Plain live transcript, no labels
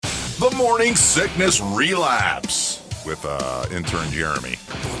The Morning Sickness Relapse with intern Jeremy.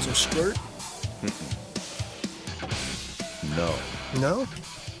 Want some squirt? No. No?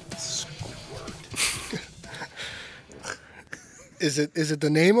 Is it the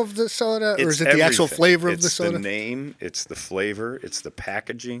name of the soda, or is it the actual flavor of the soda? It's the name, it's the flavor, it's the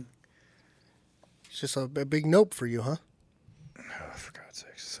packaging. It's just a big nope for you, huh? Oh, for God's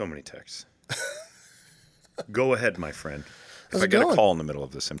sake. So many texts. Go ahead, my friend. How's If I it get going? a call in the middle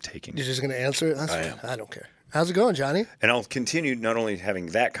of this, I'm taking You're it. just going to answer it? I am. I don't care. How's it going, Johnny? And I'll continue not only having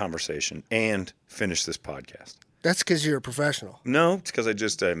that conversation and finish this podcast. That's because you're a professional. No, it's because I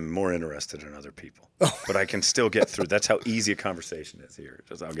just am more interested in other people. But I can still get through. That's how easy a conversation is here.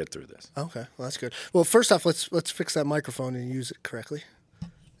 Just, I'll get through this. Okay, well, that's good. Well, first off, let's fix that microphone and use it correctly.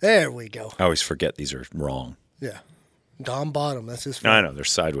 There we go. I always forget these are wrong. Yeah. Dom Bottom, that's his I know, they're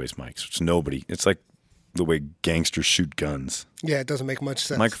sideways mics. It's nobody. It's like the way gangsters shoot guns. Yeah, it doesn't make much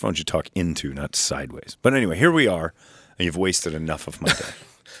sense. Microphones you talk into, not sideways. But anyway, here we are, and you've wasted enough of my day.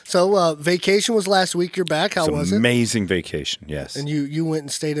 So vacation was last week. You're back. How was it? Amazing vacation, yes. And you went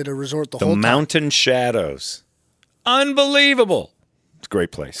and stayed at a resort the The whole time. Mountain Shadows. Unbelievable. It's a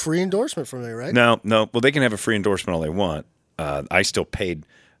great place. Free endorsement from me, right? No. Well, they can have a free endorsement all they want. I still paid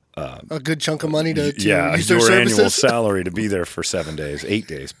A good chunk of money to use your their services. annual salary to be there for 7 days, 8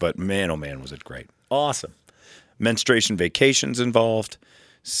 days. But man, oh man, was it great. Awesome. Menstruation vacations involved.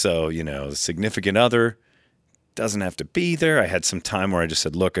 So, the significant other doesn't have to be there. I had some time where I just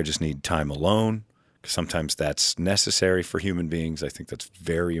said, look, I just need time alone. Because sometimes that's necessary for human beings. I think that's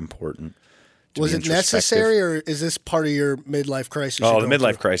very important. Was it necessary, or is this part of your midlife crisis? Oh, the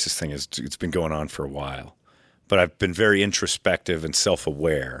midlife crisis thing it's been going on for a while. But I've been very introspective and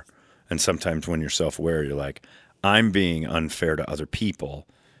self-aware. And sometimes when you're self-aware, you're like, I'm being unfair to other people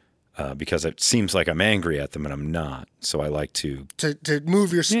because it seems like I'm angry at them and I'm not. So I like to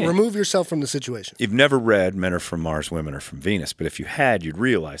remove yourself from the situation. You've never read Men Are From Mars, Women Are From Venus. But if you had, you'd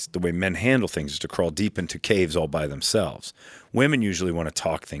realize the way men handle things is to crawl deep into caves all by themselves. Women usually want to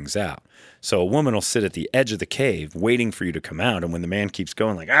talk things out. So a woman will sit at the edge of the cave waiting for you to come out. And when the man keeps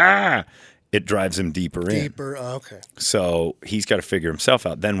going like, it drives him deeper in. Deeper, okay. So he's got to figure himself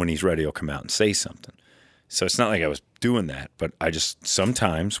out. Then when he's ready, he'll come out and say something. So it's not like I was doing that, but I just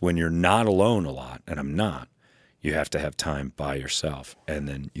sometimes when you're not alone a lot, and I'm not, you have to have time by yourself, and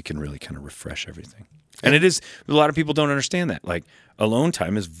then you can really kind of refresh everything. And it is, a lot of people don't understand that. Like, alone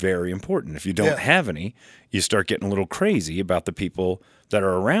time is very important. If you don't have any, you start getting a little crazy about the people that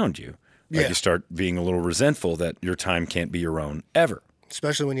are around you. Like you start being a little resentful that your time can't be your own ever.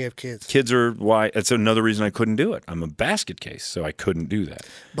 Especially when you have kids. Kids are why. It's another reason I couldn't do it. I'm a basket case, so I couldn't do that.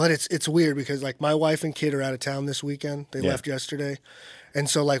 But it's weird because like my wife and kid are out of town this weekend. They left yesterday, and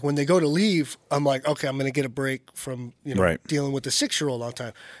so like when they go to leave, I'm like, okay, I'm going to get a break from dealing with the 6-year-old all the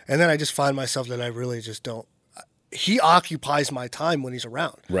time, and then I just find myself that I really just don't. He occupies my time when he's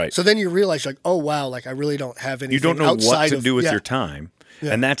around. Right. So then you realize like, oh wow, like I really don't have anything. You don't know what to do with your your time.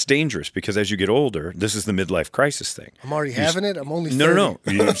 Yeah. And that's dangerous because as you get older, this is the midlife crisis thing. I'm already having it. I'm only 30. No.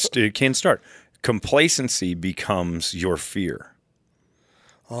 It can't start. Complacency becomes your fear.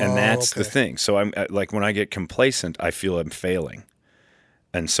 And that's the thing. So I'm like when I get complacent, I feel I'm failing.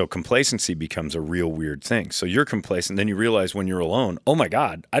 And so complacency becomes a real weird thing. So you're complacent. Then you realize when you're alone, oh my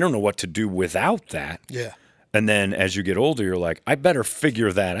God, I don't know what to do without that. Yeah. And then as you get older, you're like, I better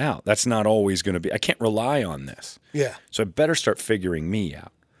figure that out. That's not always going to be, I can't rely on this. Yeah. So I better start figuring me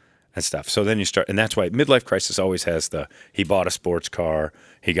out and stuff. So then you start, and that's why midlife crisis always has he bought a sports car,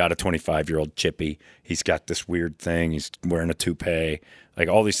 he got a 25-year-old chippy, he's got this weird thing, he's wearing a toupee. Like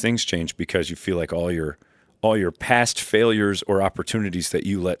all these things change because you feel like all your past failures or opportunities that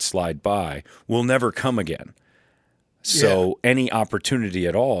you let slide by will never come again. So any opportunity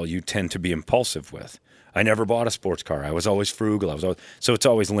at all, you tend to be impulsive with. I never bought a sports car. I was always frugal. So it's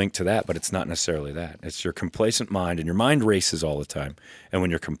always linked to that, but it's not necessarily that. It's your complacent mind, and your mind races all the time. And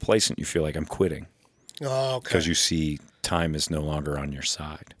when you're complacent, you feel like I'm quitting. Oh, okay. Because you see time is no longer on your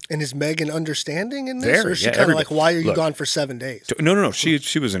side. And is Megan understanding in this? Very, or is she kind of like, why are you gone for 7 days? No.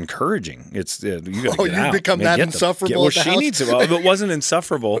 She was encouraging. It's you got to get out. You become that insufferable at the house? Needs it. Well, if it wasn't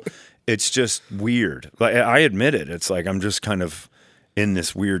insufferable, it's just weird. Like I admit it. It's like I'm just kind of in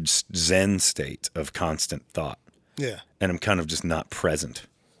this weird Zen state of constant thought. Yeah. And I'm kind of just not present.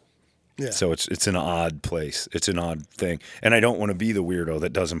 Yeah. So it's an odd place. It's an odd thing. And I don't want to be the weirdo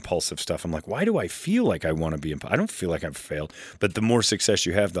that does impulsive stuff. I'm like, why do I feel like I want to be I don't feel like I've failed. But the more success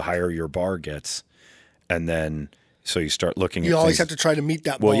you have, the higher your bar gets. And then so you start looking at You always things. have to try to meet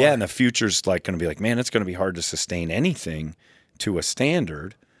that bar. Well, yeah, and the future's like going to be like, man, it's going to be hard to sustain anything to a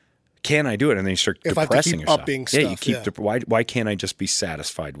standard can I do it? And then you start if I have to depressing keep yourself. upping Yeah, you stuff, keep. Why can't I just be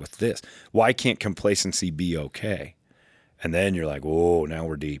satisfied with this? Why can't complacency be okay? And then you're like, whoa, now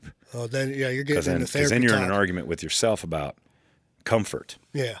we're deep. Oh, then you're getting into therapy. Because then you're in an talk. argument with yourself about comfort.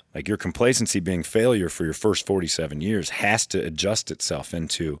 Yeah. Like your complacency being failure for your first 47 years has to adjust itself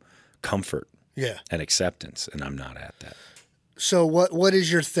into comfort. Yeah. And acceptance, and I'm not at that. So what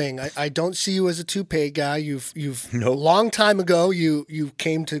is your thing? I don't see you as a toupee guy. You've Nope. long time ago you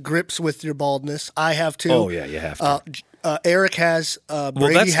came to grips with your baldness. I have too. Oh yeah, you have to. Eric has.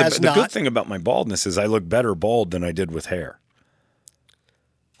 Brady has the not. good thing about my baldness is I look better bald than I did with hair.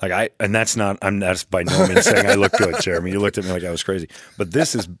 That's by no means saying I look good, Jeremy. You looked at me like I was crazy, but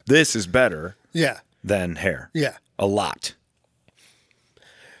this is better. Yeah. Than hair. Yeah. A lot.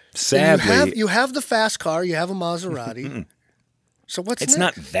 Sadly, you have the fast car. You have a Maserati. So what's it's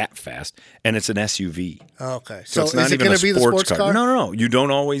next? not that fast, and it's an SUV. Okay, so it's not is it even going a to be the sports car? No. You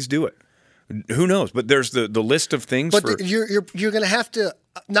don't always do it. Who knows? But there's the list of things. But you're going to have to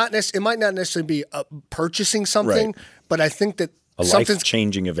it might not necessarily be purchasing something, Right. but I think that a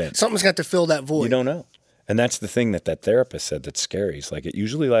life-changing event. Something's got to fill that void. You don't know. And that's the thing that therapist said that's scary. It's like it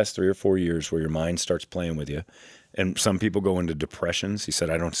usually lasts 3 or 4 years where your mind starts playing with you. And some people go into depressions. He said,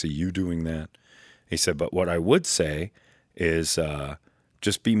 I don't see you doing that. He said, but what I would say is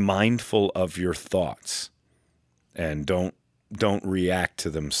just be mindful of your thoughts and don't react to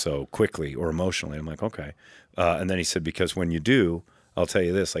them so quickly or emotionally. I'm like, okay. And then he said, because when you do, I'll tell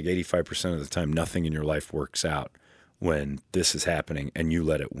you this, like 85% of the time, nothing in your life works out when this is happening and you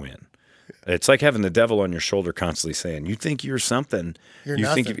let it win. It's like having the devil on your shoulder constantly saying, you think you're something. You're you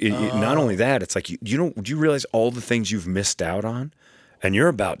nothing. think not only that, it's like, do you realize all the things you've missed out on? And you're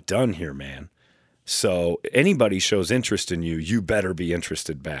about done here, man. So anybody shows interest in you, you better be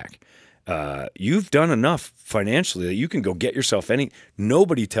interested back. You've done enough financially that you can go get yourself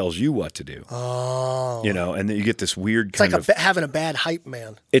nobody tells you what to do. Oh. And then you get this weird It's kind like of having a bad hype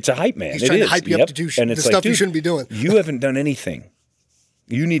man. It's a hype man. He's trying to hype you up to do and it's the stuff you shouldn't be doing. You haven't done anything.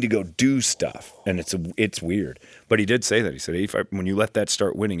 You need to go do stuff, and it's weird. But he did say that. He said, 85, when you let that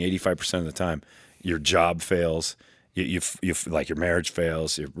start winning, 85% of the time, your job fails, you like your marriage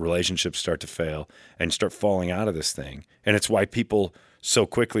fails, your relationships start to fail, and you start falling out of this thing. And it's why people so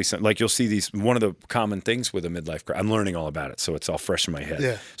quickly, like you'll see these. One of the common things with a midlife crisis. I'm learning all about it, so it's all fresh in my head.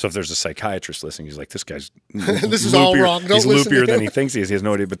 Yeah. So if there's a psychiatrist listening, he's like, "This guy's this is all wrong. Don't he's listen loopier to than him." he thinks he is. He has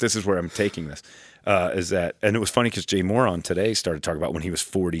no idea. But this is where I'm taking this. Is that, and it was funny because Jay Moron today started talking about when he was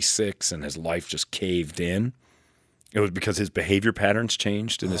 46 and his life just caved in. It was because his behavior patterns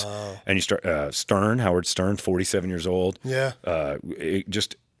changed, and you start Howard Stern, 47 years old. Yeah.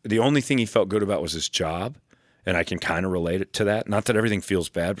 Just the only thing he felt good about was his job, and I can kind of relate it to that. Not that everything feels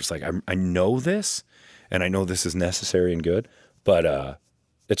bad, but it's like I know this, and I know this is necessary and good, but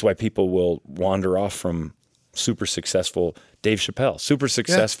it's why people will wander off from super successful Dave Chappelle, super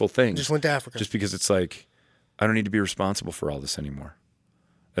successful things. Just went to Africa. Just because it's like, I don't need to be responsible for all this anymore.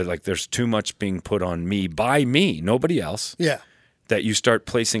 Like there's too much being put on me by me, nobody else. Yeah. That you start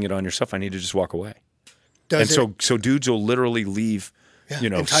placing it on yourself. I need to just walk away. So dudes will literally leave,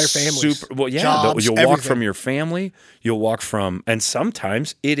 entire families. Jobs, you'll everything. walk from your family. You'll walk from, and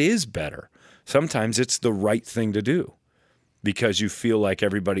sometimes it is better. Sometimes it's the right thing to do because you feel like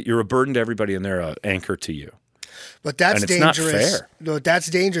you're a burden to everybody and they're an anchor to you. But that's dangerous. Not fair. No, that's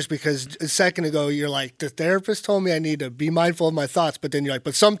dangerous because a second ago you're like, the therapist told me I need to be mindful of my thoughts, but then you're like,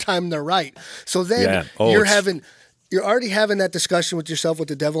 but sometimes they're right. So then you're already having that discussion with yourself with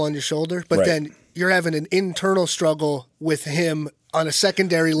the devil on your shoulder, but then you're having an internal struggle with him on a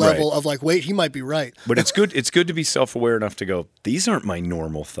secondary level of like, wait, he might be right. But it's good to be self-aware enough to go, these aren't my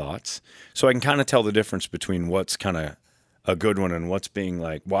normal thoughts. So I can kind of tell the difference between what's kind of a good one and what's being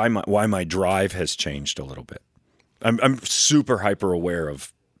like, why my drive has changed a little bit. I'm super hyper aware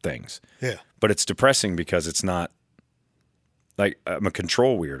of things. Yeah. But it's depressing because it's not like I'm a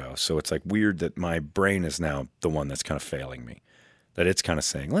control weirdo. So it's like weird that my brain is now the one that's kind of failing me. That it's kind of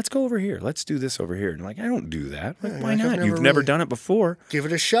saying, let's go over here. Let's do this over here. And like, I don't do that. Like, why not? You've never done it before. Give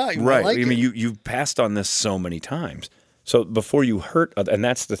it a shot. You right. Like I mean, you've passed on this so many times. So before you hurt, and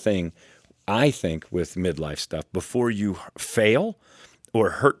that's the thing I think with midlife stuff, before you fail or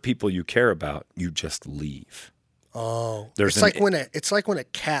hurt people you care about, you just leave. Oh, it's like when a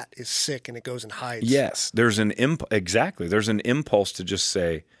cat is sick and it goes and hides. Yes, there's an exactly. There's an impulse to just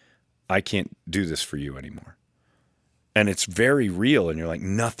say, I can't do this for you anymore. And it's very real, and you're like,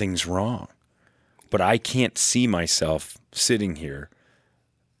 nothing's wrong. But I can't see myself sitting here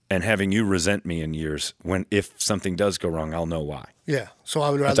and having you resent me in years when if something does go wrong, I'll know why. Yeah, so I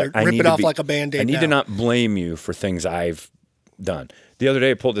would rather rip it off like a Band-Aid. I need to not blame you for things I've done. The other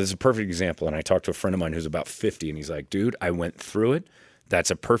day, this is a perfect example, and I talked to a friend of mine who's about 50, and he's like, dude, I went through it. That's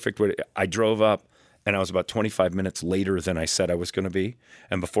a perfect way. I drove up, and I was about 25 minutes later than I said I was going to be,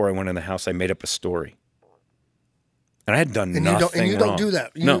 and before I went in the house, I made up a story. And I had done nothing wrong. And you don't do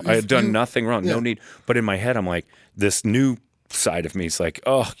that. I had done nothing wrong. Yeah. No need. But in my head, I'm like, this new side of me is like,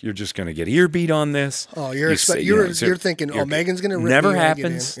 oh, you're just going to get ear beat on this. Oh, you're thinking, Megan's going to rip never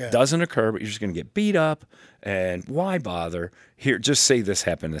happens, doesn't occur, but you're just going to get beat up. And why bother? Here, just say this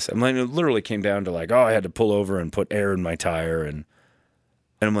happened. This. I mean, it literally came down to like, oh, I had to pull over and put air in my tire, and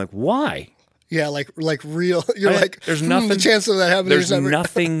I'm like, why? Yeah, like real. You're there's nothing. The chance of that happening. There's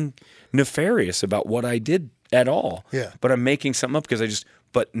nothing nefarious about what I did at all. Yeah. But I'm making something up because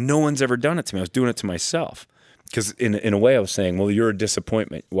but no one's ever done it to me. I was doing it to myself. Because in a way I was saying, well, you're a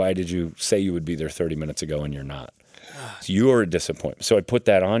disappointment. Why did you say you would be there 30 minutes ago and you're not? So you're a disappointment. So I put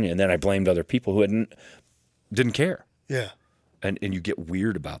that on you, and then I blamed other people who didn't care. Yeah. And you get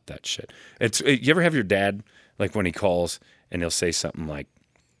weird about that shit. You ever have your dad, like when he calls and he'll say something like,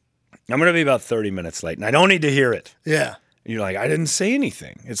 I'm going to be about 30 minutes late, and I don't need to hear it. Yeah. And you're like, I didn't say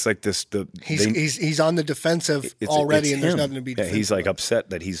anything. It's like this. He's on the defensive already, and there's nothing to be defensive. Yeah, he's like upset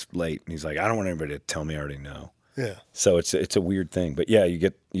that he's late, and he's like, I don't want anybody to tell me I already know. Yeah. So it's a weird thing. But yeah,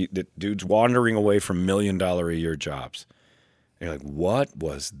 the dude's wandering away from $1 million a year jobs. And you're like, what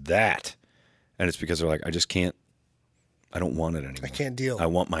was that? And it's because they're like, I don't want it anymore. I can't deal. I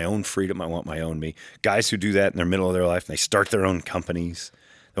want my own freedom. I want my own me. Guys who do that in the middle of their life, and they start their own companies.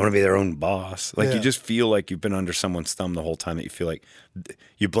 They want to be their own boss. Like, you just feel like you've been under someone's thumb the whole time, that you feel like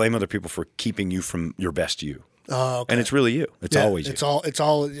you blame other people for keeping you from your best you. Oh, okay. And it's really you. It's always you.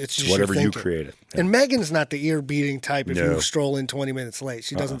 It's just whatever you created. Yeah. And Megan's not the ear beating type if you stroll in 20 minutes late.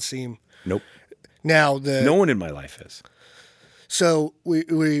 She doesn't seem. Nope. Now no one in my life is. So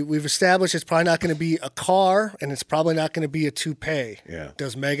we've established it's probably not going to be a car, and it's probably not going to be a toupee. Yeah.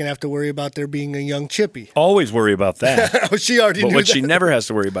 Does Megan have to worry about there being a young chippy? Always worry about that. She already knew that. But what she never has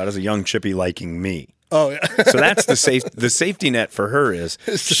to worry about is a young chippy liking me. Oh, yeah. So that's the safety net for her is,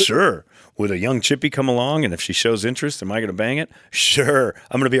 sure, would a young chippy come along, and if she shows interest, am I going to bang it? Sure,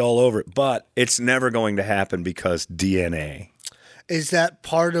 I'm going to be all over it. But it's never going to happen because DNA. Is that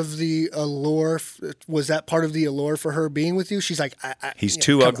part of the allure? Was that part of the allure for her being with you? She's like, he's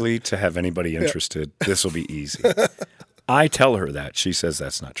too ugly to have anybody interested. Yeah. This will be easy. I tell her that. She says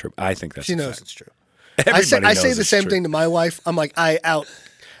that's not true. I think that's she knows it's true. I say the same thing to my wife. I'm like, I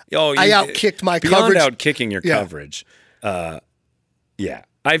outkicked my beyond coverage. Outkicking your coverage. Yeah.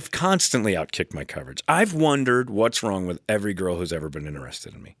 I've constantly outkicked my coverage. I've wondered what's wrong with every girl who's ever been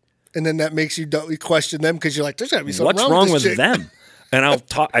interested in me. And then that makes you question them because you're like, there's got to be something wrong with with them. And I'll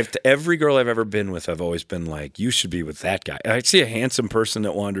talk. Every girl I've ever been with, I've always been like, you should be with that guy. I see a handsome person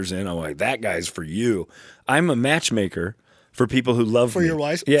that wanders in. I'm like, that guy's for you. I'm a matchmaker for people who love me. For your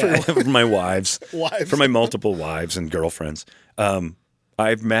wives? Yeah, for my wives. Wives. For my multiple wives and girlfriends.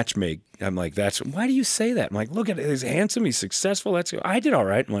 I've matchmade. I'm like, why do you say that? I'm like, look at it. He's handsome. He's successful. I did all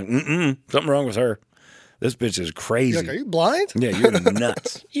right. I'm like, something wrong with her. This bitch is crazy. You're like, are you blind? Yeah, you're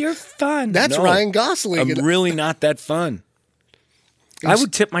nuts. You're fun. That's Ryan Gosling. I'm really not that fun. I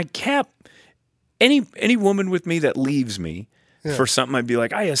would tip my cap. Any woman with me that leaves me for something, I'd be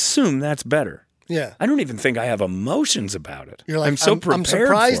like, I assume that's better. Yeah. I don't even think I have emotions about it. You're like, I'm so prepared. I'm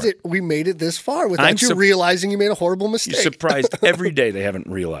surprised we made it this far without you realizing you made a horrible mistake. You're surprised every day they haven't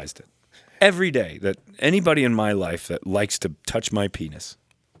realized it. Every day that anybody in my life that likes to touch my penis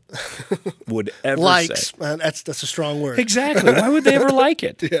would ever likes, say. Man, that's a strong word. Exactly. Why would they ever like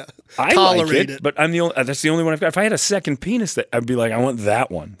it? Yeah. I tolerate it, but that's the only one I've got. If I had a second penis, I'd be like, I want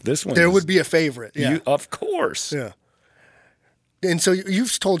that one. This one. There would be a favorite. Yeah. Of course. Yeah. And so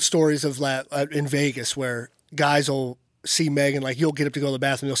you've told stories of that in Vegas where guys will see Megan, like you'll get up to go to the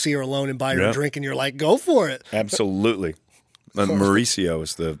bathroom, you'll see her alone and buy her a drink, and you're like, go for it. Absolutely. Mauricio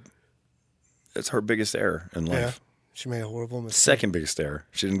is it's her biggest error in life. Yeah. She made a horrible mistake. Second biggest error.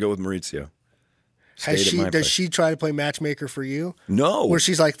 She didn't go with Maurizio. Does she try to play matchmaker for you? No. Where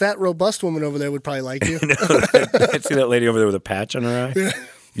she's like, that robust woman over there would probably like you. No, I see that lady over there with a patch on her eye. Yeah.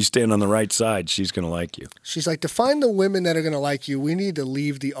 You stand on the right side, she's going to like you. She's like, to find the women that are going to like you, we need to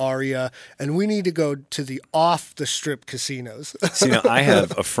leave the Aria and we need to go to the off-the-strip casinos. See, now, I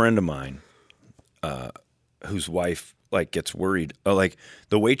have a friend of mine whose wife gets worried. Like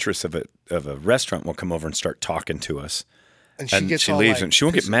the waitress of a restaurant will come over and start talking to us. And she leaves and she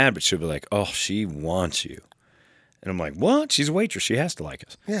won't get mad, but she'll be like, oh, she wants you. And I'm like, what? She's a waitress. She has to like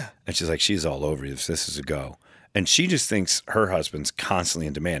us. Yeah. And she's like, she's all over you. This is a go. And she just thinks her husband's constantly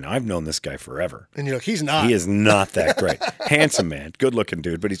in demand. Now, I've known this guy forever. And you're like, he's not. He is not that great. Handsome man. Good looking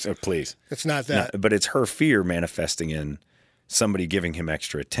dude. But he's, please. It's not that. But it's her fear manifesting in somebody giving him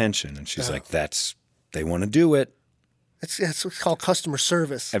extra attention. And she's like, they want to do it. It's called customer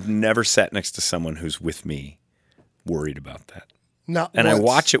service. I've never sat next to someone who's with me worried about that. Not and once. I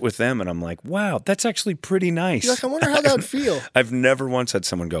watch it with them, and I'm like, wow, that's actually pretty nice. You're like, I wonder how that would feel. I've never once had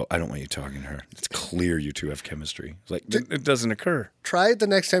someone go, I don't want you talking to her. It's clear you two have chemistry. It's like, it doesn't occur. Try it the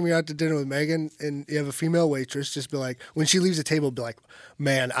next time you're out to dinner with Megan and you have a female waitress. Just be like, when she leaves the table, be like,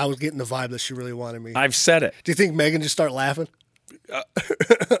 man, I was getting the vibe that she really wanted me. I've said it. Do you think Megan just start laughing?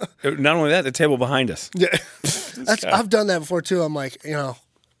 Not only that, the table behind us. Yeah. I've done that before, too. I'm like,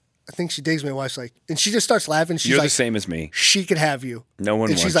 I think she digs me. My wife's like, and she just starts laughing. She's You're like, the same as me. She could have you. No one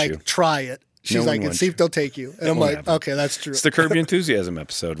and wants she's like, you. try it. She's like, and see if they'll take you. And I'm like, okay, that's true. It's the Curb Your Enthusiasm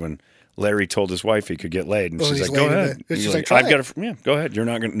episode when Larry told his wife he could get laid, and she's like, go ahead. And she's like, I've got to, go ahead. You're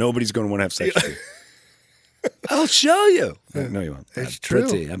not going. Nobody's going to want to have sex with you. I'll show you. No, you won't. It's true.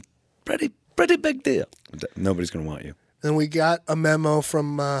 I'm pretty big deal. Nobody's going to want you. Then we got a memo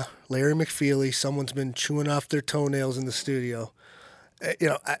from Larry McFeely. Someone's been chewing off their toenails in the studio.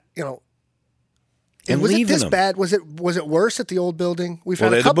 And was it this bad? Was it worse at the old building? We've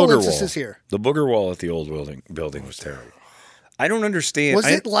had a couple instances here. The booger wall at the old building was terrible. I don't understand. Was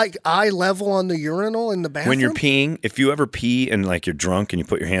it like eye level on the urinal in the bathroom? When you're peeing, if you ever pee and like you're drunk and you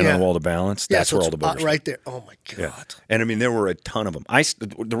put your hand on the wall to balance, that's where all the boogers right there. Oh my God. Yeah. And I mean, there were a ton of them.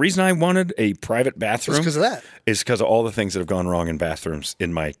 The reason I wanted a private bathroom because of that. Is because of all the things that have gone wrong in bathrooms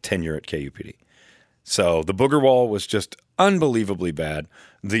in my tenure at KUPD. So the booger wall was just unbelievably bad.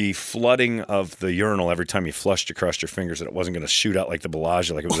 The flooding of the urinal every time you flushed, you crossed your fingers that it wasn't going to shoot out like the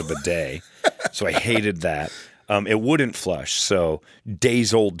Bellagio, like it was a bidet. So I hated that. It wouldn't flush, so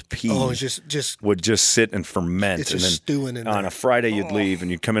days-old pee would just sit and ferment. It's and just stewing in there. On a Friday, you'd leave,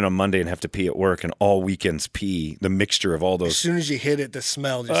 and you'd come in on Monday and have to pee at work, and all weekends pee, the mixture of all those. As soon as you hit it, the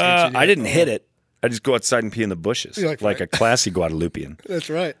smell just hits you. I didn't hit it. I just go outside and pee in the bushes, like a classy Guadalupean. That's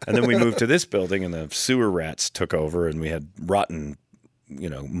right. And then we moved to this building, and the sewer rats took over, and we had rotten,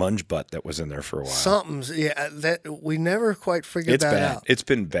 munge butt that was in there for a while. That we never quite figured that out. It's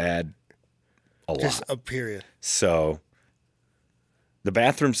been bad a lot. Just a period. So the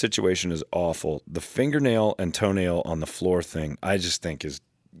bathroom situation is awful. The fingernail and toenail on the floor thing, I just think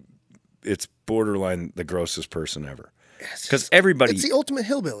it's borderline the grossest person ever. Because everybody... It's the ultimate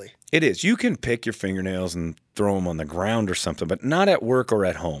hillbilly. It is. You can pick your fingernails and throw them on the ground or something, but not at work or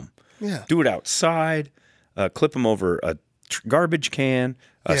at home. Yeah. Do it outside. Clip them over a garbage can,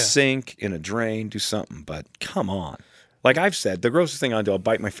 a sink, in a drain. Do something. But come on. Like I've said, the grossest thing I'll do, I'll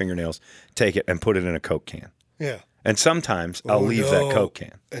bite my fingernails, take it, and put it in a Coke can. Yeah. And sometimes I'll leave that Coke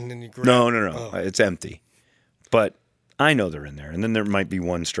can. And then you grab No. Oh. It's empty. But I know they're in there. And then there might be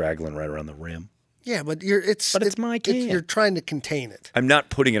one straggling right around the rim. Yeah, but it's my can. You're trying to contain it. I'm not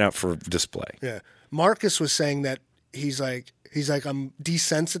putting it out for display. Yeah. Marcus was saying that he's like I'm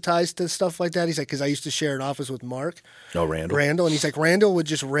desensitized to stuff like that. He's like, because I used to share an office with Mark. Oh, Randall. And he's like, Randall would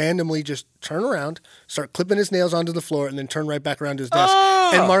just randomly just turn around, start clipping his nails onto the floor, and then turn right back around to his desk.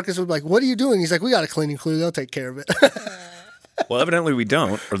 Oh! And Marcus would be like, what are you doing? He's like, we got a cleaning crew. They'll take care of it. Well, evidently we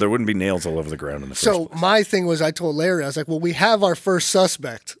don't, or there wouldn't be nails all over the ground in the first place. So my thing was, I told Larry, I was like, well, we have our first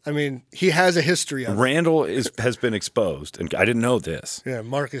suspect. I mean, he has a history of it. Randall has been exposed, and I didn't know this. Yeah,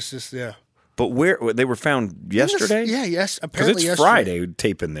 Marcus just, yeah. But where they were found yesterday? Yes, apparently because it's yesterday. Friday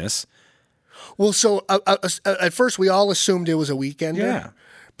taping this. Well, so at first we all assumed it was a weekender. Yeah.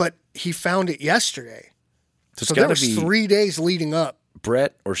 But he found it yesterday. So there was 3 days leading up.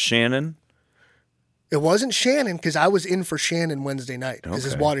 Brett or Shannon? It wasn't Shannon because I was in for Shannon Wednesday night because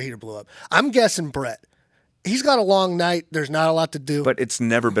his water heater blew up. I'm guessing Brett. He's got a long night. There's not a lot to do. But it's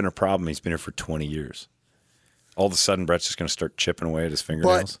never been a problem. He's been here for 20 years. All of a sudden, Brett's just going to start chipping away at his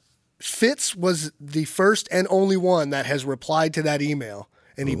fingernails. But Fitz was the first and only one that has replied to that email,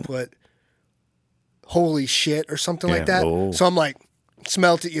 and he put, holy shit, or something like that. Oh. So I'm like,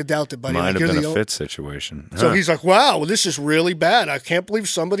 smelt it, you dealt it, buddy. Might have been a Fitz situation. So he's like, wow, well, this is really bad. I can't believe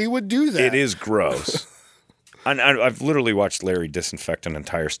somebody would do that. It is gross. I've literally watched Larry disinfect an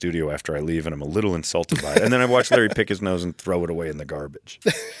entire studio after I leave, and I'm a little insulted by it. And then I watched Larry pick his nose and throw it away in the garbage.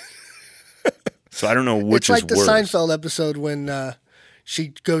 So I don't know which is worse. It's like the Seinfeld episode when she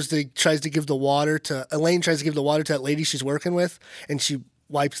tries to give the water to that lady she's working with, and she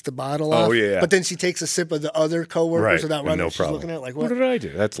wipes the bottle off. Oh, yeah. But then she takes a sip of the other coworkers without running. No She's problem. looking at it like, what did I do?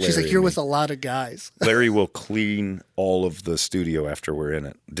 That's Larry. She's like, you're with a lot of guys. Larry will clean all of the studio after we're in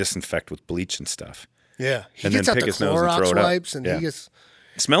it, disinfect with bleach and stuff. Yeah. He and gets then out pick the his nose and throw Clorox it up. wipes, and he gets...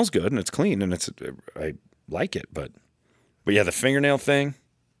 It smells good, and it's clean, and I like it, but yeah, the fingernail thing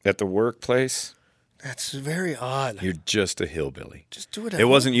at the workplace. That's very odd. You're just a hillbilly. Just do it. It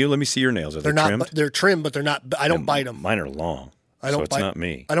wasn't you. Let me see your nails. Are they trimmed? They're trimmed, but they're not. I don't bite them. Mine are long. So it's not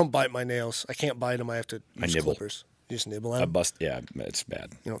me. I don't bite my nails. I can't bite them. I have to use nibble. clippers. You just nibble at I them? bust. Yeah, it's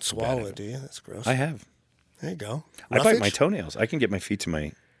bad. You don't swallow it, do you? That's gross. I have. There you go. I bite my toenails. I can get my feet to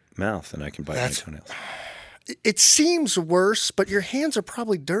my mouth, and I can bite my toenails. It seems worse, but your hands are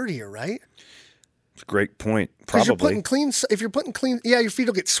probably dirtier, right? It's a great point. Probably. You're putting clean. If you're putting clean, your feet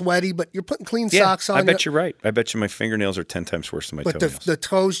will get sweaty, but you're putting clean socks on. I bet you're right. I bet you my fingernails are 10 times worse than my toenails. But the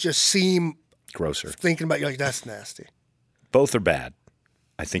toes just seem grosser. Thinking about, you're like, that's nasty. Both are bad.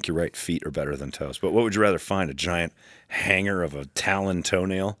 I think you're right. Feet are better than toes. But what would you rather find? A giant hanger of a talon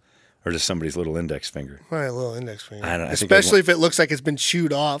toenail or just somebody's little index finger? Right, a little index finger. I don't know. Especially if it looks like it's been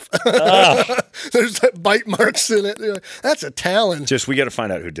chewed off. There's like bite marks in it. Like, that's a talon. Just, we got to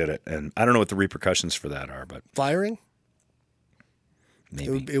find out who did it. And I don't know what the repercussions for that are, but. Firing?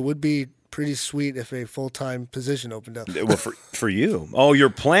 Maybe. It would be pretty sweet if a full-time position opened up. Well, for you. Oh, you're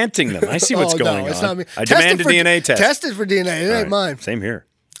planting them. I see what's going on. It's not me. I demand a DNA test. Test it for DNA. It ain't mine. Same here.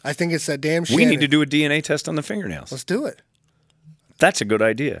 I think it's that damn shit. We need to do a DNA test on the fingernails. Let's do it. That's a good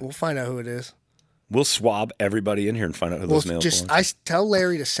idea. We'll find out who it is. We'll swab everybody in here and find out who those nails belong to. I tell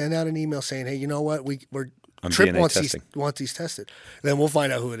Larry to send out an email saying, hey, you know what? Trip wants these tested. Then we'll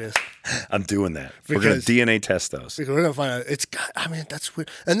find out who it is. I'm doing that. We're going to DNA test those. Because we're going to find out. That's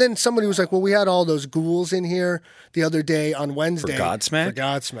weird. And then somebody was like, well, we had all those ghouls in here the other day on Wednesday. For Godsmack? For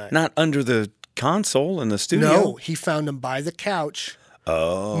Godsmack. Not under the console in the studio? No, he found them by the couch.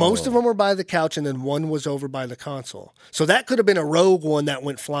 Oh. Most of them were by the couch, and then one was over by the console. So that could have been a rogue one that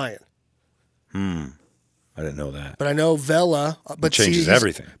went flying. I didn't know that. But I know Vela. But changes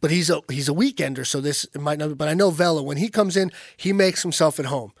everything. But he's a weekender, so it might not. But I know Vela. When he comes in, he makes himself at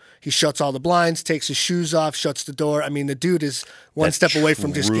home. He shuts all the blinds, takes his shoes off, shuts the door. I mean, the dude is one step away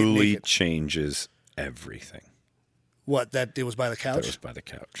from just getting naked. Truly changes everything. What? That it was by the couch? That was by the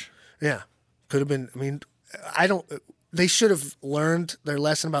couch. Yeah. Could have been. I mean, I don't. They should have learned their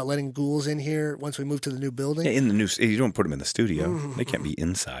lesson about letting ghouls in here once we moved to the new building. Yeah, you don't put them in the studio. They can't be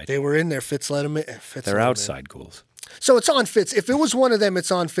inside. They were in there. Fitz let them in. They're outside ghouls. So it's on Fitz. If it was one of them,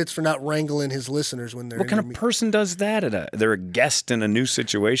 it's on Fitz for not wrangling his listeners when they're. What kind of person does that? They're a guest in a new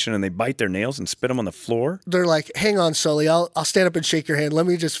situation and they bite their nails and spit them on the floor? They're like, hang on, Sully. I'll stand up and shake your hand. Let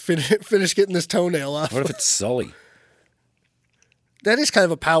me just finish getting this toenail off. What if it's Sully? That is kind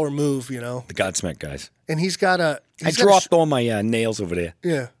of a power move, you know. The Godsmack guys. And he's got a. I dropped all my nails over there.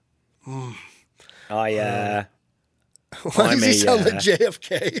 Yeah. Why does he sound like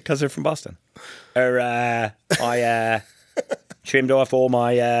JFK? Because they're from Boston. I trimmed off all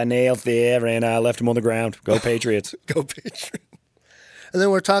my nails there and left them on the ground. Go Patriots. Go Patriots. And then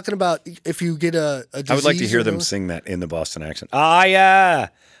we're talking about if you get a disease. I would like to hear them sing that in the Boston accent.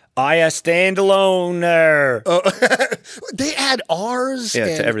 I stand alone there. They add R's. Yeah,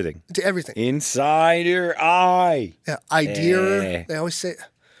 to everything. To everything. Inside your eye. Yeah, idea. They always say.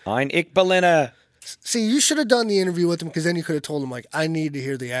 Ein ich Berliner. See, you should have done the interview with him because then you could have told him, like, I need to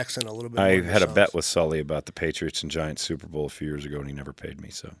hear the accent a little bit more. I had a bet with Sully about the Patriots and Giants Super Bowl a few years ago, and he never paid me.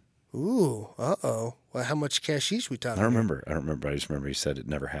 So. Ooh, uh-oh. Well, how much cashish we talking? I don't remember. I just remember he said it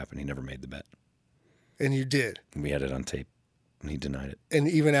never happened. He never made the bet. And you did. And we had it on tape, and he denied it. And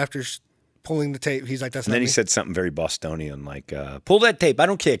even after pulling the tape, he's like, "That's not." And then me. he said something very Bostonian, like, "Pull that tape. I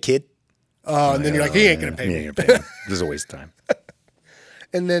don't care, kid." Oh, and then you're like, "He ain't gonna pay me." He ain't gonna pay me. This is a waste of time.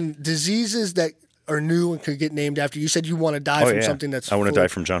 And then diseases that are new and could get named after you. Said you want to die from something that's. I want to die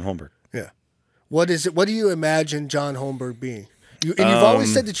from John Holmberg. Yeah. What is it? What do you imagine John Holmberg being? You've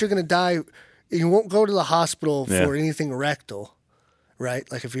always said that you're going to die. You won't go to the hospital for anything rectal, right?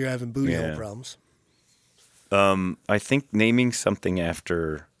 Like if you're having booty hole problems. I think naming something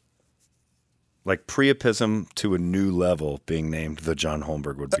after, like priapism to a new level, being named the John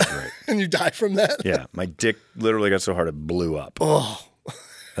Holmberg would be great. And you die from that? Yeah. My dick literally got so hard it blew up. Oh.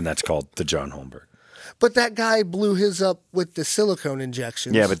 And that's called the John Holmberg. But that guy blew his up with the silicone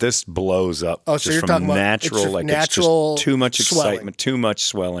injections. Yeah, but this blows up so just you're from talking about natural, like natural it's just too much swelling. excitement, too much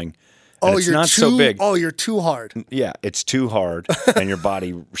swelling. And it's you're not too, so big. Oh, you're too hard. Yeah, it's too hard, and your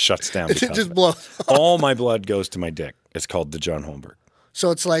body shuts down because It just of it. blows. All my blood goes to my dick. It's called the John Holmberg.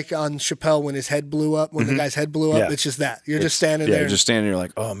 So it's like on Chappelle when his head blew up, when the guy's head blew up. Yeah. It's just that. You're just standing there. Yeah, you're just standing there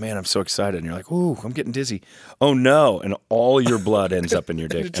like, oh, man, I'm so excited. And you're like, ooh, I'm getting dizzy. Oh, no. And all your blood ends up in your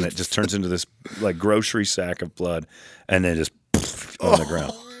dick, and it just turns into this like grocery sack of blood, and then just on the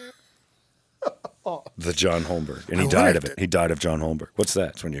ground. The John Holmberg. And he died of it. He died of John Holmberg. What's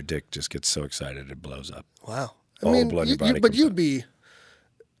that? It's when your dick just gets so excited it blows up. Wow. All the blood in your body but comes you'd out. be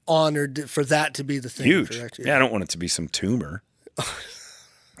honored for that to be the thing. Huge. Correct? Yeah, I don't want it to be some tumor.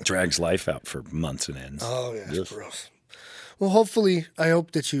 drags life out for months and ends. Oh, yeah, it's gross. Well, hopefully, I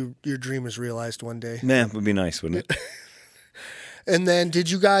hope that your dream is realized one day. Nah, it would be nice, wouldn't it? And then did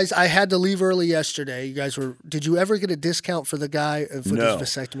you guys, I had to leave early yesterday. Did you ever get a discount for the guy for No.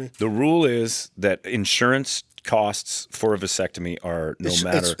 this vasectomy? The rule is that insurance costs for a vasectomy are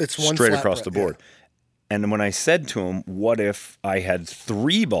it's one straight across the board. Yeah. And when I said to him, what if I had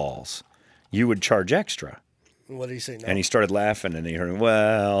 3 balls, you would charge extra? What did he say? No. And he started laughing and he heard,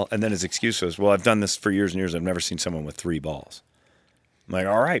 well, and then his excuse was, well, I've done this for years and years. I've never seen someone with 3 balls. I'm like,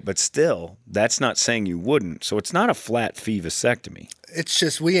 all right, but still, that's not saying you wouldn't. So it's not a flat fee vasectomy. It's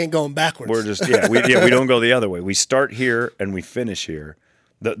just we ain't going backwards. We're just we don't go the other way. We start here and we finish here.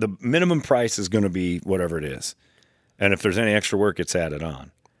 The minimum price is going to be whatever it is, and if there's any extra work, it's added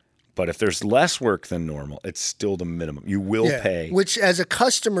on. But if there's less work than normal, it's still the minimum. You will pay. Which as a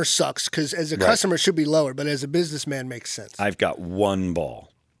customer sucks because as a customer it should be lower, but as a businessman makes sense. I've got 1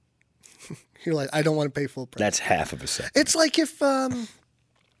 ball. You're like, I don't want to pay full price. That's half of a second. It's like if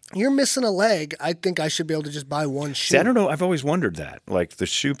you're missing a leg, I think I should be able to just buy 1 shoe. See, I don't know. I've always wondered that, like the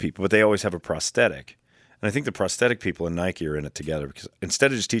shoe people, but they always have a prosthetic. And I think the prosthetic people and Nike are in it together because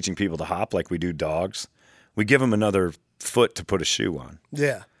instead of just teaching people to hop like we do dogs, we give them another foot to put a shoe on.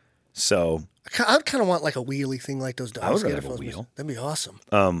 Yeah. So I'd kind of want like a wheelie thing like those dogs. I would rather have a wheel. That'd be awesome.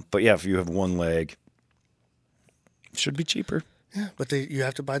 But yeah, if you have 1 leg, it should be cheaper. Yeah, but you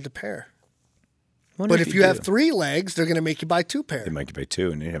have to buy the pair. But if you have 3 legs, they're going to make you buy 2 pairs. They make you buy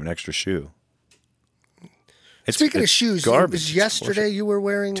 2, and you have an extra shoe. Speaking of shoes, garbage. Was yesterday you were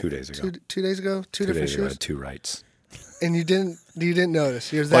wearing 2 days ago. 2 days ago, 2 different shoes. I had 2 rights, and you didn't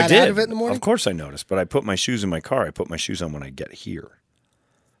notice. You're that out of it in the morning. Of course, I noticed, but I put my shoes in my car. I put my shoes on when I get here.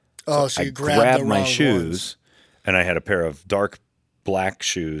 Oh, so you grabbed the wrong my shoes, ones. And I had a pair of dark black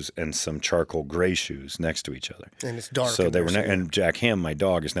shoes and some charcoal gray shoes next to each other. And it's dark. So they were, and Jack Ham, my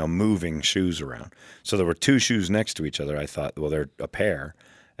dog, is now moving shoes around. So there were 2 shoes next to each other. I thought, well, they're a pair.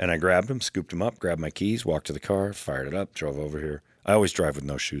 And I grabbed them, scooped them up, grabbed my keys, walked to the car, fired it up, drove over here. I always drive with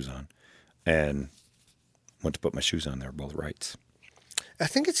no shoes on. And went to put my shoes on. They were both rights. I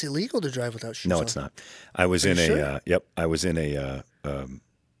think it's illegal to drive without shoes on. No, it's not. I was in I was in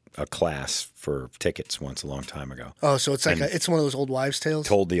a class for tickets once a long time ago. Oh, so it's like it's one of those old wives' tales?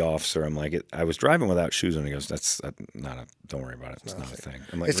 Told the officer, I'm like, I was driving without shoes on. He goes, don't worry about it. It's not a thing.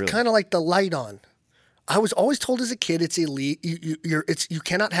 I'm like, it's really? Kind of like the light on. I was always told as a kid it's illegal. You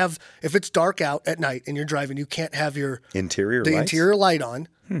cannot have, if it's dark out at night and you're driving, you can't have your interior light on.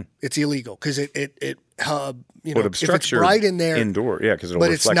 It's illegal because it obstructs if it's your bright in there indoor, because it'll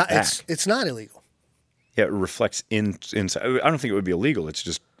reflect back. It's not illegal. Yeah, it reflects inside. I don't think it would be illegal. It's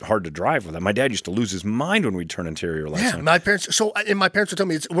just hard to drive with that. My dad used to lose his mind when we'd turn interior lights on. Yeah, my parents would tell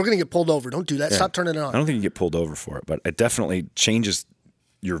me, we're going to get pulled over. Don't do that. Yeah. Stop turning it on. I don't think you get pulled over for it, but it definitely changes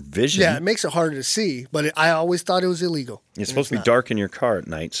your vision. Yeah, it makes it harder to see, but I always thought it was illegal. It's supposed to be dark in your car at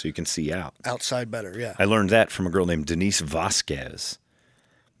night so you can see out. Outside better, yeah. I learned that from a girl named Denise Vasquez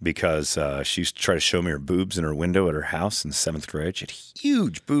because she used to try to show me her boobs in her window at her house in 7th grade. She had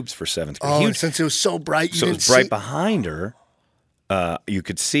huge boobs for 7th grade. Oh, huge. And since it was so bright, it was bright behind her. You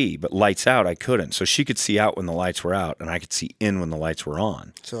could see, but lights out, I couldn't. So she could see out when the lights were out, and I could see in when the lights were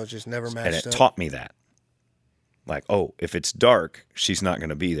on. So it just never matched up. And it taught me that. Like, oh, if it's dark, she's not going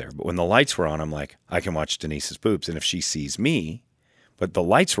to be there. But when the lights were on, I'm like, I can watch Denise's boobs. And if she sees me, but the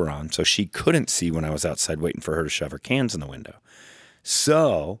lights were on, so she couldn't see when I was outside waiting for her to shove her cans in the window.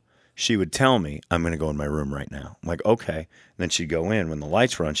 So she would tell me, I'm going to go in my room right now. I'm like, okay. And then she'd go in. When the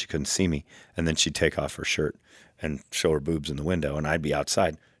lights were on, she couldn't see me. And then she'd take off her shirt and show her boobs in the window. And I'd be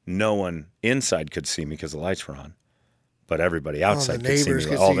outside. No one inside could see me because the lights were on. But everybody outside could see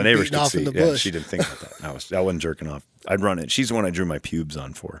me. All the neighbors could see. Yeah, she didn't think about that. I wasn't jerking off. I'd run it. She's the one I drew my pubes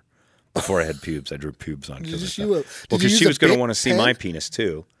on for. Before I had pubes, I drew pubes on. Because she was going to want to see my penis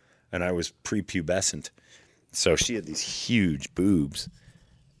too. And I was prepubescent. So she had these huge boobs.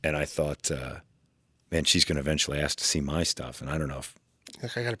 And I thought, man, she's going to eventually ask to see my stuff. And I don't know if.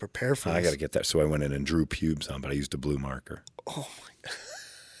 I got to prepare for this. I got to get that. So I went in and drew pubes on, but I used a blue marker. Oh, my God.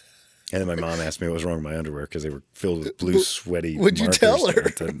 And then my mom asked me what was wrong with my underwear because they were filled with blue, sweaty Would you tell her?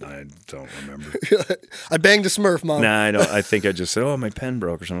 I don't remember. I banged a Smurf, Mom. Nah, I don't. I think I just said, "Oh, my pen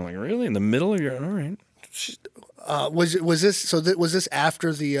broke" or something. I'm like, really? In the middle of your? All right. Was this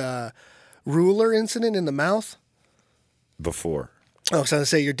after the ruler incident in the mouth? Before. Oh, I was going to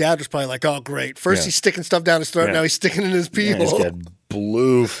say your dad was probably like, "Oh, great! First he's sticking stuff down his throat, now he's sticking in his pee hole." He's got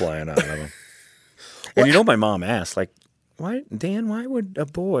blue flying out of him. And my mom asked, like, why would a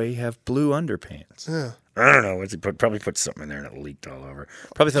boy have blue underpants? Yeah. I don't know. He probably put something in there and it leaked all over.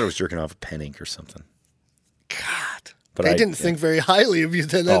 Probably thought it was jerking off a pen ink or something. God. But they didn't think very highly of you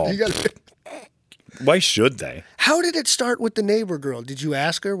then. Why should they? How did it start with the neighbor girl? Did you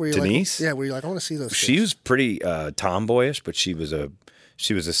ask her? Were you Denise? Were you like, I want to see those? She was pretty tomboyish, but she was a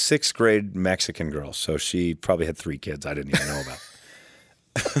 6th grade Mexican girl, so she probably had 3 kids I didn't even know about.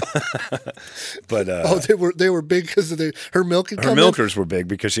 But they were big because of her milk. Her milkers were big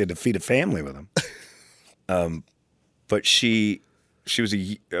because she had to feed a family with them. But she was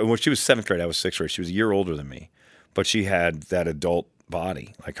when she was 7th grade, I was 6th grade. She was a year older than me, but she had that adult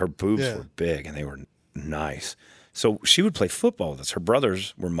body. Like her boobs were big and they were nice. So she would play football with us. Her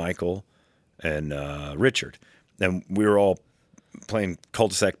brothers were Michael and Richard, and we were all playing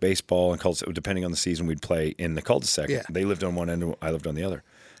cul-de-sac baseball, and depending on the season, we'd play in the cul-de-sac. Yeah. They lived on one end, and I lived on the other.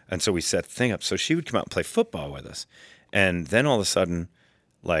 And so we set the thing up. So she would come out and play football with us. And then all of a sudden,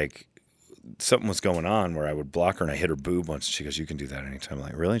 like, something was going on where I would block her, and I hit her boob once. She goes, "You can do that anytime." I'm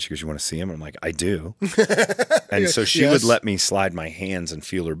like, "Really?" And she goes, "You want to see him?" I'm like, "I do." And so she would let me slide my hands and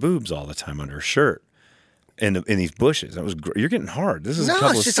feel her boobs all the time under her shirt. In these bushes, you're getting hard. This is a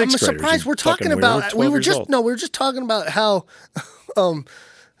couple of 6th graders. I'm surprised we're talking about. We were just talking about how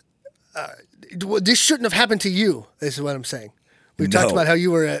this shouldn't have happened to you. Is what I'm saying. We talked about how you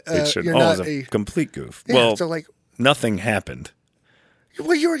were. You're not a complete goof. Yeah, well, so like nothing happened.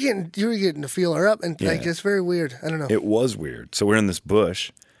 Well, you were getting to feel her up, and like it's very weird. I don't know. It was weird. So we're in this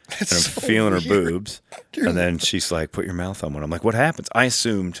bush, and I'm feeling her boobs, and then she's like, "Put your mouth on one." I'm like, "What happens?" I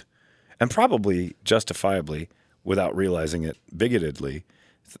assumed. And probably justifiably, without realizing it bigotedly,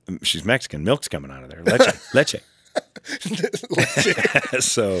 she's Mexican. Milk's coming out of there. Leche.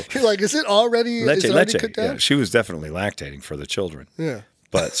 So you're like, is it already cooked down? Yeah, she was definitely lactating for the children. Yeah.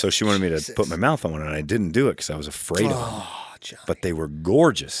 But so she wanted me to put my mouth on one, and I didn't do it because I was afraid of them. Johnny. But they were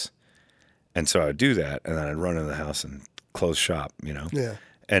gorgeous. And so I would do that, and then I'd run into the house and close shop, Yeah.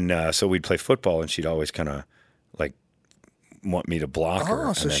 And so we'd play football, and she'd always kind of like want me to block her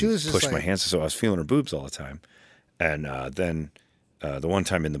and so then she was just push like... my hands. So I was feeling her boobs all the time. And then the one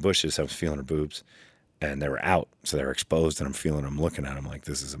time in the bushes, I was feeling her boobs, and they were out. So they were exposed, and I'm feeling them, looking at them like,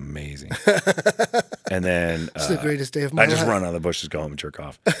 this is amazing. And then it's the greatest day of my life. I just run out of the bushes, go home and jerk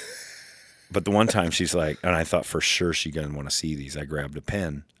off. But the one time she's like, and I thought for sure she didn't want to see these. I grabbed a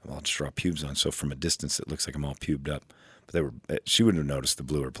pen. I'll just draw pubes on. So from a distance, it looks like I'm all pubed up. But she wouldn't have noticed the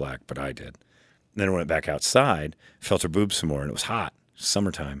blue or black, but I did. And then I went back outside, felt her boobs some more, and it was hot.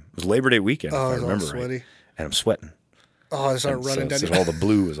 Summertime. It was Labor Day weekend, if I remember right. And I'm sweating. Oh, I started running down. So all the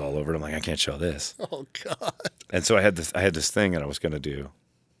blue was all over it. I'm like, I can't show this. Oh God. And so I had this thing that I was going to do.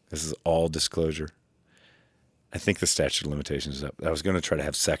 This is all disclosure. I think the statute of limitations is up. I was going to try to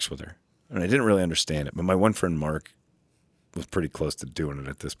have sex with her, and I didn't really understand it. But my one friend Mark was pretty close to doing it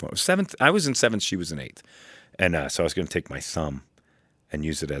at this point. I was in 7th, she was in 8th, and so I was going to take my thumb and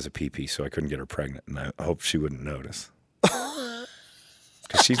use it as a pee-pee, so I couldn't get her pregnant, and I hope she wouldn't notice.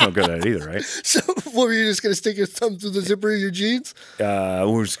 Because she's no good at it either, right? So, what, were you just going to stick your thumb through the zipper of your jeans? We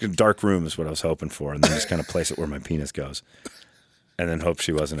were just gonna, dark room is what I was hoping for, and then just kind of place it where my penis goes, and then hope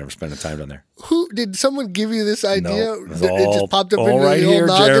she wasn't ever spending time down there. Did someone give you this idea? No, it just popped up all in your right here,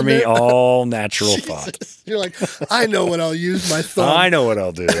 Jeremy. All natural Jesus. thought. You're like, I know what I'll use my thumb. I know what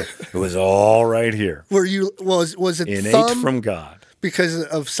I'll do. It was all right here. Was it innate thumb from God because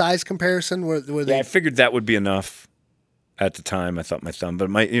of size comparison? Were they? Yeah, I figured that would be enough. At the time, I thought my thumb, but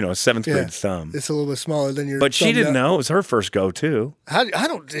my 7th grade thumb. It's a little bit smaller than your. But she didn't know. It was her first go too.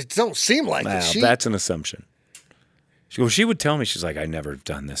 It don't seem like it. That's an assumption. She would tell me, she's like, I never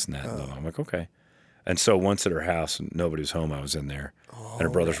done this and that. Oh. I'm like, okay. And so once at her house, and nobody was home, I was in there, and her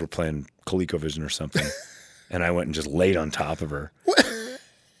brothers were playing ColecoVision or something, and I went and just laid on top of her.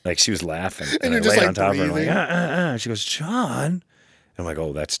 Like she was laughing, and I laid on top of her, and I'm like, She goes, John. And I'm like,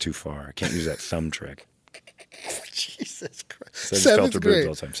 oh, that's too far. I can't use that thumb trick. Jesus Christ. So I just felt her boobs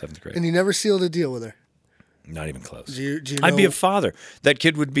all the time, 7th grade. And you never sealed a deal with her? Not even close. Do you know... I'd be a father. That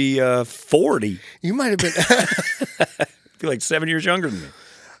kid would be 40. You might have been... be like 7 years younger than me.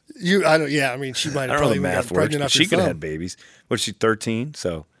 She might have probably got pregnant off she could have had babies. Was she 13?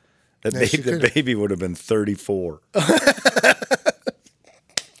 So the baby would have been 34.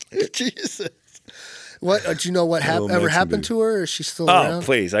 Jesus. What? Do you know what ever happened to her? Or is she still around? Oh,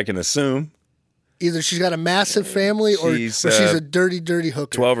 please. I can assume. Either she's got a massive family or she's a dirty, dirty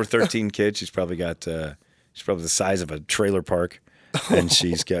hooker. 12 or 13 kids. She's probably got, she's probably the size of a trailer park. And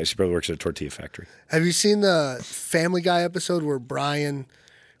she probably works at a tortilla factory. Have you seen the Family Guy episode where Brian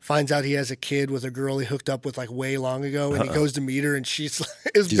finds out he has a kid with a girl he hooked up with like way long ago, and he goes to meet her, and she's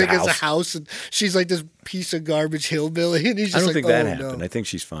like, as big as a house, and she's like this piece of garbage hillbilly, and he's just I don't think that happened. No. I think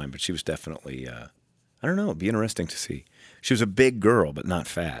she's fine, but she was definitely, I don't know, it'd be interesting to see. She was a big girl, but not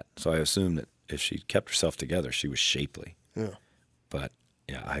fat, so I assume that if she kept herself together, she was shapely. Yeah. But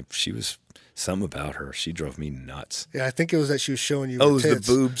yeah, she was something about her. She drove me nuts. Yeah, I think it was that she was showing you. Oh, her it was tits.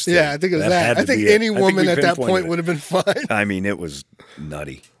 the boobs thing. Yeah, I think it was that. I think any woman at that point would have been fine. I mean, it was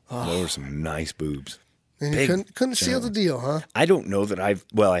nutty. There were some nice boobs. And you couldn't seal the deal, huh? I don't know that I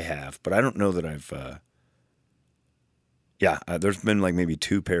have, but I don't know that I've, there's been like maybe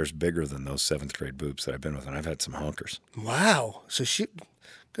 2 pairs bigger than those 7th grade boobs that I've been with, and I've had some honkers. Wow. So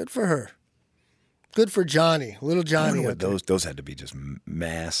good for her. Good for Johnny, little Johnny. Those had to be just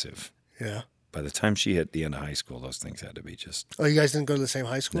massive. Yeah. By the time she hit the end of high school, those things had to be just. Oh, you guys didn't go to the same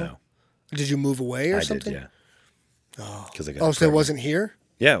high school? No. Did you move away or something? I did, yeah. Oh. So it wasn't here?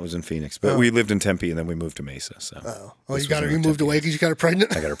 Yeah, it was in Phoenix, but we lived in Tempe and then we moved to Mesa. So. You moved away because you got her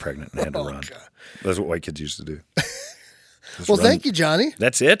pregnant? I got her pregnant and I had to run. God. That's what white kids used to do. Well, thank you, Johnny.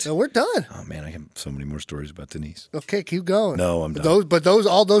 That's it? No, we're done. Oh, man, I have so many more stories about Denise. Okay, keep going. No, I'm done.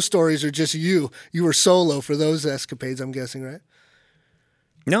 All those stories are just you. You were solo for those escapades, I'm guessing, right?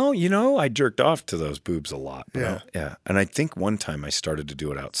 No, I jerked off to those boobs a lot. Yeah. And I think one time I started to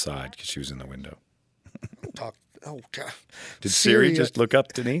do it outside because she was in the window. Oh, God. Did Siri just look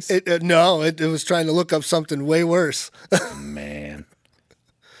up Denise? No, it was trying to look up something way worse. Man.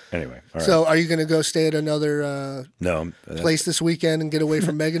 Anyway, all right. So are you going to go stay at another place this weekend and get away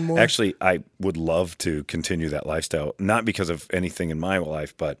from Megan more? Actually, I would love to continue that lifestyle, not because of anything in my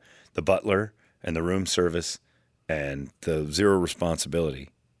life, but the butler and the room service and the zero responsibility.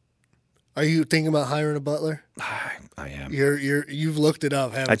 Are you thinking about hiring a butler? I am. You've looked it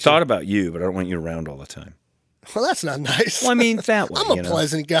up, haven't you? I thought about you, but I don't want you around all the time. Well, that's not nice. Well, I mean, that way. I'm a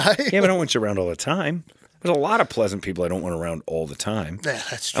pleasant guy. Yeah, but I don't want you around all the time. There's a lot of pleasant people I don't want around all the time. Yeah,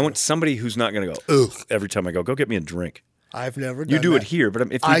 that's true. I want somebody who's not going to go, ugh, every time I go get me a drink. I've never done You do that. it here,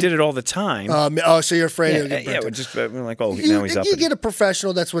 but if you did it all the time. So you're afraid of it. Yeah, we're just like, now he's up. You get a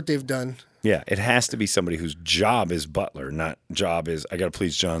professional, that's what they've done. Yeah, it has to be somebody whose job is butler, not job is, I got to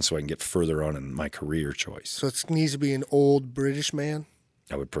please John so I can get further on in my career choice. So it needs to be an old British man?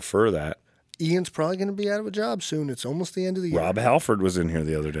 I would prefer that. Ian's probably going to be out of a job soon. It's almost the end of the year. Rob Halford was in here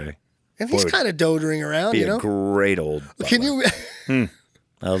the other day. And he's kind of doddering around, Be a great old butler. Can you...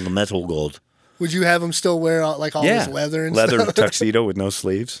 The metal gold. Would you have him still wear all his leather and leather stuff? tuxedo with no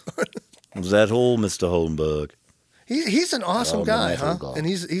sleeves? Was that whole Mr. Holmberg? He's an awesome guy, huh? Gold. And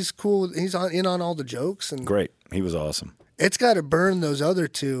he's cool. He's in on all the jokes. And great. He was awesome. It's got to burn those other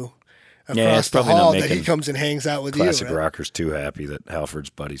two across the hall that he comes and hangs out with Classic you. Right? Rockers too happy that Halford's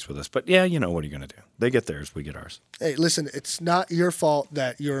buddies with us. But yeah, what are you going to do? They get theirs, we get ours. Hey, listen, it's not your fault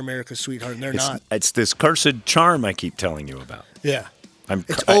that you're America's sweetheart, and they're not. It's this cursed charm I keep telling you about. Yeah.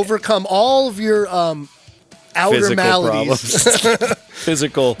 It's overcome all of your outer maladies.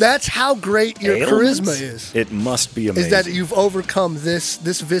 Physical. That's how great your ailments? Charisma is. It must be amazing. Is that you've overcome this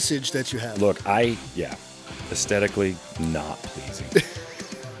visage that you have. Look, aesthetically not pleasing.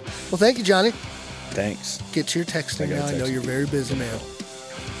 Well, thank you, Johnny. Thanks. Get to your texting now. I know you're very busy, man.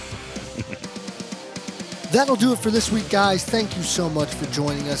 That'll do it for this week, guys. Thank you so much for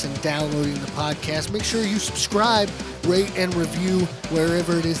joining us and downloading the podcast. Make sure you subscribe, rate, and review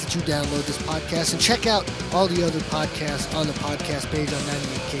wherever it is that you download this podcast. And check out all the other podcasts on the podcast page on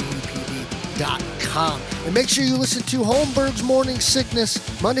 98kupd.com. And make sure you listen to Holmberg's Morning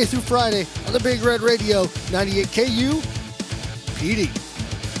Sickness Monday through Friday on the Big Red Radio, 98KU PD.